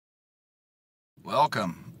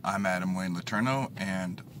Welcome, I'm Adam Wayne Letourneau,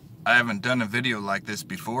 and I haven't done a video like this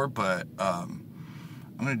before, but I'm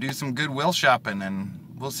going to do some Goodwill shopping,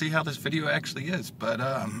 and we'll see how this video actually is. But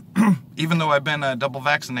even though I've been double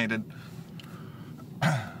vaccinated,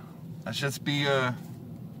 let's just be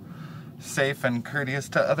safe and courteous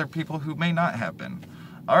to other people who may not have been.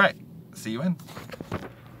 Alright, see you in.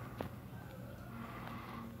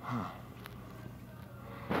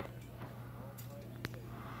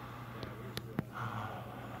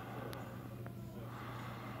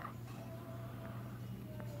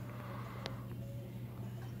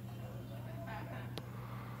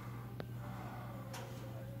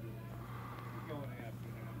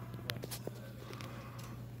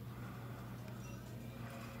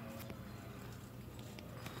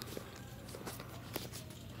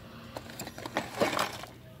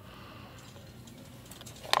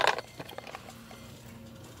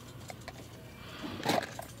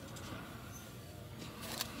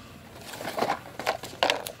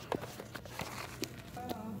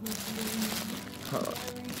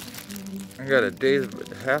 I got a David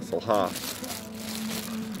Hasselhoff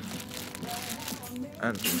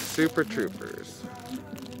and some Super Troopers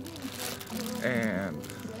and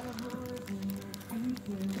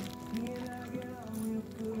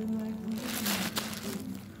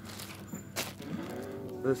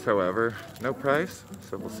this, however, no price,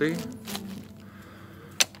 so we'll see.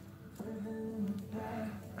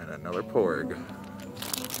 And another Porg.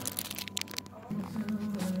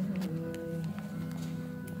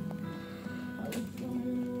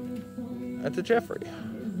 That's a Jeffrey.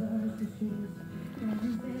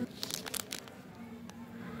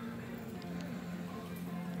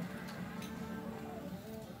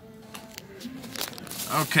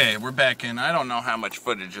 Okay, we're back in. I don't know how much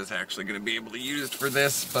footage is actually going to be able to use for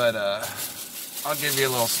this, but I'll give you a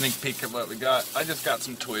little sneak peek at what we got. I just got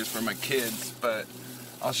some toys for my kids, but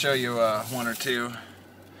I'll show you one or two.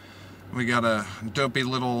 We got a dopey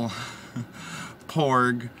little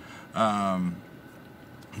Porg.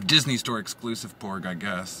 Disney Store exclusive Porg, I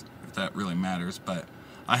guess, if that really matters, but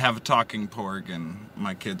I have a talking Porg, and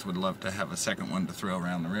my kids would love to have a second one to throw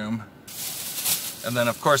around the room. And then,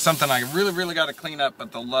 of course, something I really got to clean up,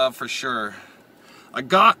 but they'll love for sure. I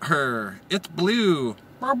got her! It's blue!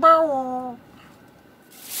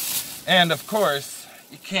 And, of course,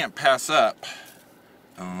 you can't pass up.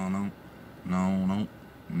 No.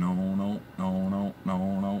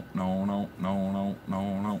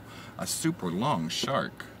 A super long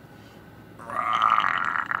shark.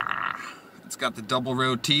 It's got the double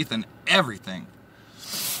row teeth and everything.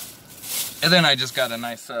 And then I just got a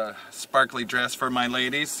nice sparkly dress for my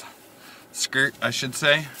ladies. Skirt, I should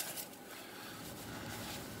say.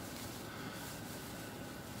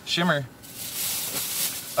 Shimmer.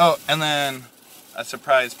 Oh, and then a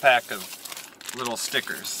surprise pack of little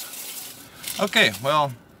stickers. Okay,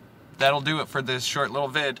 well, that'll do it for this short little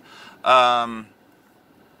vid.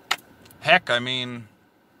 Heck, I mean,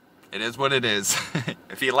 it is what it is.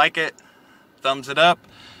 If you like it, thumbs it up.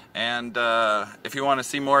 And if you want to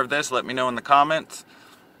see more of this, let me know in the comments.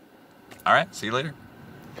 Alright, see you later.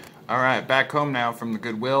 Alright, back home now from the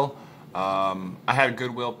Goodwill. I had a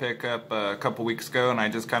Goodwill pickup a couple weeks ago, and I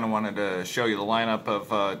just kind of wanted to show you the lineup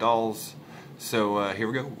of dolls. So here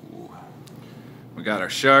we go. We got our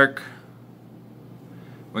shark.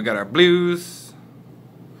 We got our blues.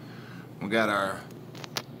 We got our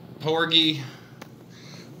Porgy.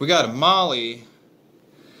 We got a Molly.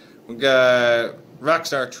 We got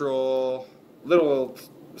Rockstar Troll. Little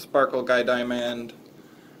Sparkle Guy Diamond.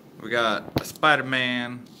 We got a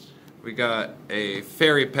Spider-Man. We got a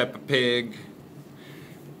Fairy Peppa Pig.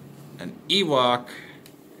 An Ewok.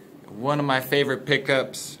 One of my favorite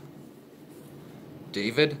pickups,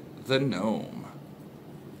 David the Gnome.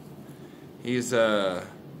 He's a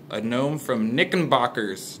gnome from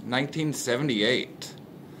Knickerbocker's 1978.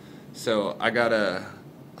 So I gotta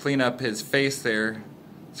clean up his face there.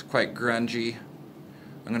 It's quite grungy.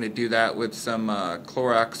 I'm gonna do that with some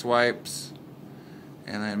Clorox wipes,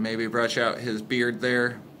 and then maybe brush out his beard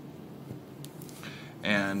there.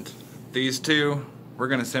 And these two, we're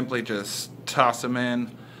gonna simply just toss them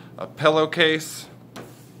in a pillowcase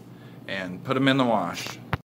and put them in the wash.